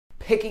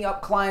picking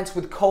up clients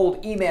with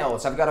cold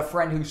emails. I've got a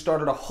friend who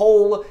started a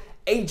whole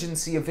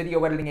agency, a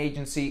video editing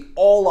agency,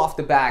 all off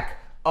the back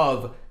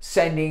of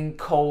sending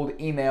cold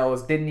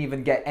emails. Didn't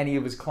even get any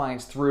of his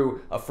clients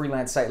through a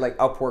freelance site like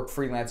Upwork,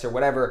 Freelancer,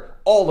 whatever.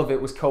 All of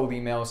it was cold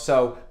emails.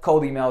 So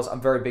cold emails, I'm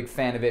a very big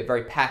fan of it,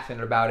 very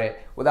passionate about it.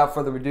 Without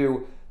further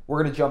ado,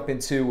 we're gonna jump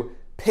into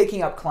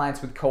picking up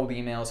clients with cold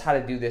emails, how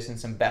to do this, and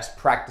some best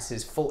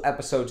practices. Full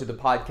episodes of the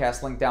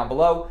podcast link down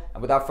below.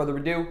 And without further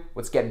ado,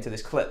 let's get into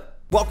this clip.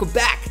 Welcome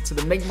back to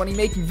the Make Money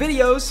Making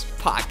Videos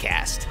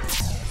podcast.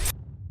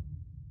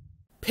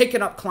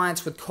 Picking up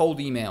clients with cold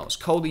emails,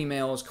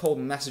 cold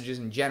messages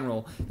in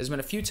general. There's been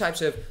a few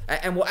types of,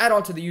 and we'll add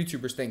on to the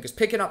YouTubers thing, because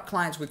picking up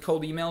clients with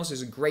cold emails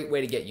is a great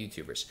way to get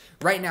YouTubers.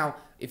 Right now,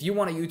 if you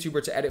want a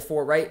YouTuber to edit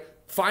for, right,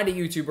 find a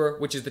YouTuber,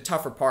 which is the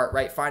tougher part,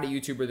 right? Find a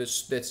YouTuber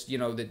that's you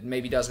know, that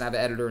maybe doesn't have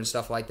an editor and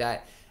stuff like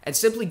that, and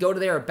simply go to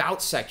their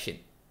About section.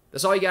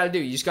 That's all you got to do.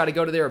 You just got to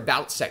go to their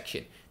About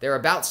section. Their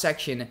About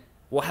section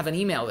will have an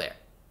email there.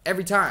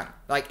 Every time.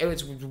 Like,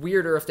 it's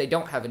weirder if they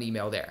don't have an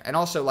email there. And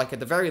also, like, at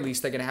the very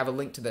least, they're going to have a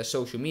link to their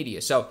social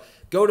media. So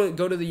go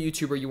to the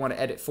YouTuber you want to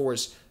edit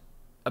for's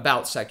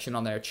About section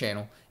on their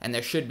channel, and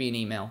there should be an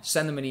email.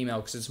 Send them an email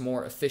because it's a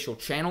more official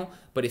channel.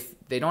 But if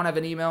they don't have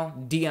an email,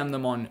 DM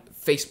them on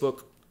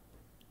Facebook,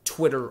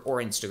 Twitter,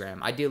 or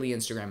Instagram. Ideally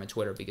Instagram and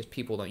Twitter, because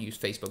people don't use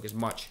Facebook as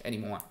much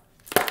anymore.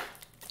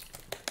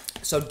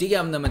 So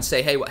DM them and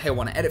say, hey, I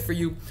want to edit for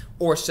you,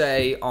 or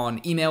say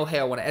on email, hey,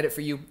 I want to edit for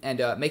you, and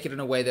make it in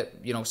a way that,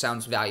 you know,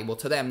 sounds valuable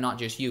to them, not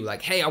just you.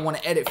 Like, hey, I want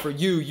to edit for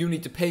you. You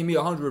need to pay me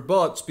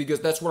 $100 because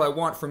that's what I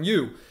want from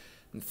you.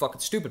 And fucking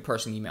stupid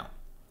person email.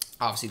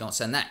 Obviously, don't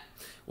send that.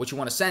 What you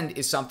want to send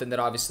is something that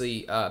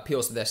obviously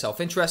appeals to their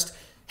self-interest.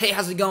 Hey,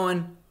 how's it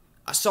going?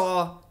 I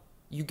saw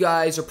you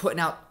guys are putting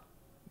out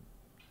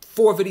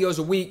 4 videos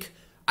a week.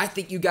 I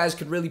think you guys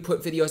could really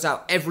put videos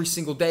out every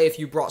single day if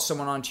you brought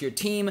someone onto your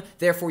team.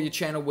 Therefore, your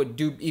channel would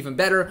do even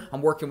better.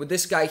 I'm working with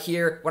this guy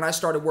here. When I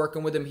started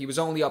working with him, he was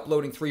only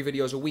uploading 3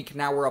 videos a week.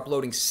 Now we're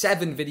uploading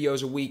 7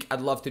 videos a week.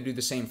 I'd love to do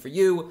the same for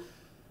you.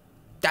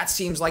 That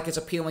seems like it's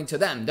appealing to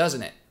them,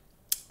 doesn't it?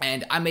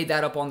 And I made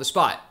that up on the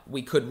spot.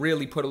 We could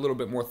really put a little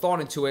bit more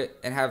thought into it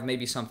and have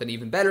maybe something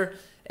even better.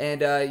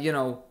 And, you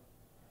know,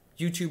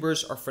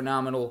 YouTubers are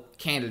phenomenal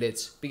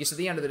candidates because at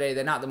the end of the day,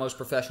 they're not the most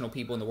professional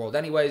people in the world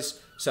anyways.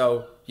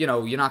 So, you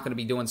know, you're not going to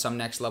be doing some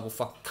next level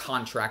fucking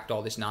contract,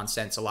 all this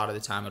nonsense. A lot of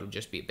the time, it'll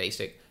just be a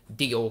basic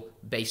deal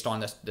based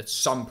on the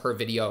sum per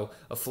video,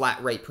 a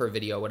flat rate per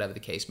video, whatever the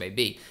case may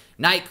be.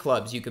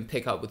 Nightclubs you can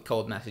pick up with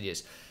cold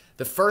messages.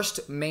 The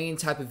first main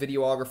type of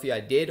videography I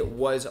did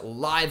was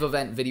live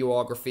event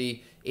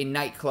videography in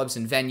nightclubs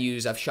and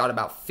venues. I've shot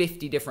about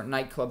 50 different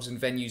nightclubs and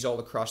venues all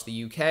across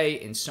the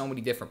UK in so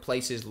many different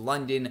places.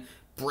 London,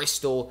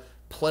 Bristol,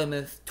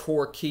 Plymouth,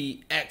 Torquay,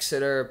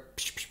 Exeter,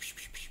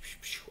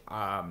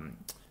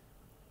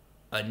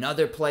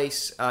 another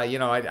place, you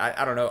know,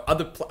 I don't know,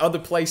 other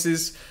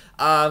places.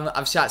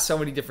 I've shot so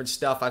many different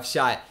stuff. I've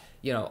shot,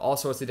 you know, all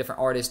sorts of different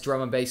artists,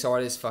 drum and bass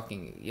artists,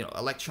 fucking, you know,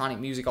 electronic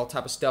music, all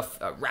type of stuff,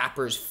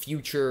 rappers,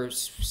 Future,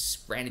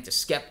 ran into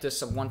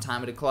Skepta one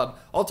time at a club,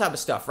 all type of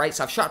stuff, right?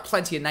 So I've shot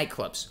plenty of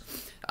nightclubs.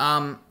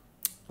 And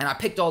I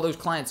picked all those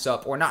clients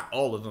up, or not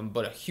all of them,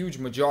 but a huge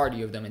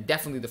majority of them, and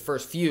definitely the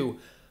first few,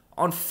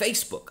 on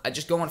Facebook. I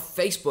just go on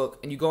Facebook,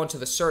 and you go into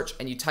the search,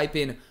 and you type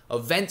in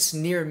events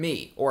near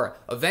me, or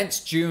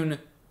events June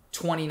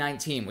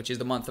 2019, which is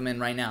the month I'm in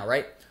right now,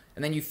 right?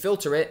 And then you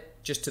filter it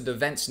just to the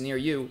events near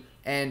you,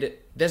 and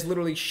there's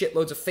literally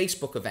shitloads of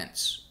Facebook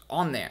events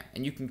on there.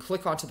 And you can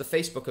click onto the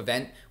Facebook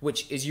event,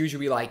 which is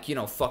usually like, you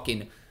know,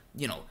 fucking,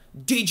 you know,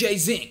 DJ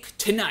Zinc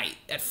tonight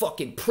at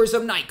fucking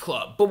Prism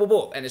Nightclub, blah, blah,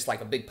 blah. And it's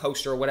like a big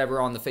poster or whatever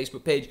on the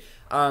Facebook page.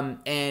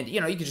 And, you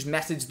know, you can just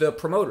message the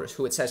promoters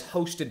who it says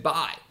hosted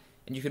by.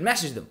 And you can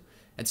message them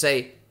and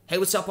say, hey,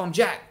 what's up, I'm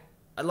Jack.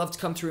 I'd love to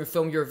come through and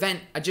film your event.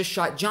 I just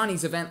shot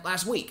Johnny's event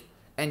last week.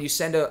 And you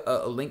send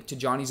a link to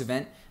Johnny's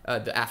event,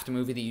 the after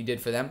movie that you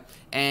did for them.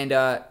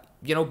 And,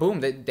 you know, boom,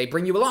 they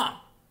bring you along.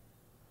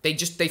 They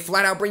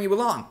flat out bring you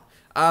along.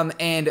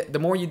 And the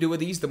more you do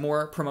with these, the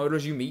more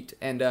promoters you meet.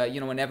 And,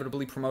 you know,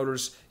 inevitably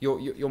promoters,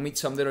 you'll meet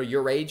some that are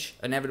your age,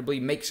 inevitably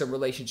make some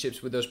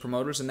relationships with those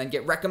promoters, and then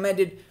get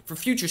recommended for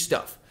future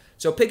stuff.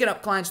 So picking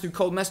up clients through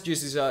cold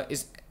messages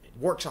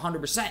works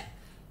 100%.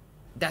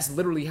 That's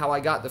literally how I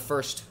got the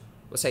first,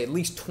 let's say, at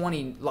least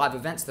 20 live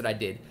events that I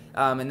did.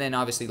 And then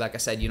obviously, like I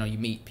said, you know, you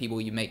meet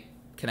people, you make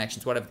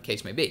connections, whatever the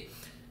case may be.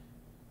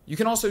 You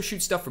can also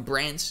shoot stuff for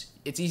brands.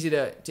 It's easy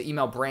to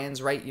email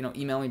brands, right? You know,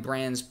 emailing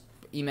brands,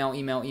 email,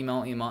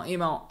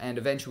 and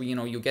eventually, you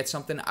know, you'll get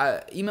something.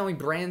 Emailing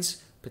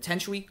brands,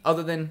 potentially,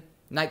 other than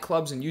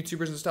nightclubs and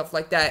YouTubers and stuff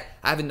like that,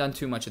 I haven't done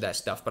too much of that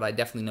stuff, but I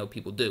definitely know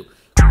people do.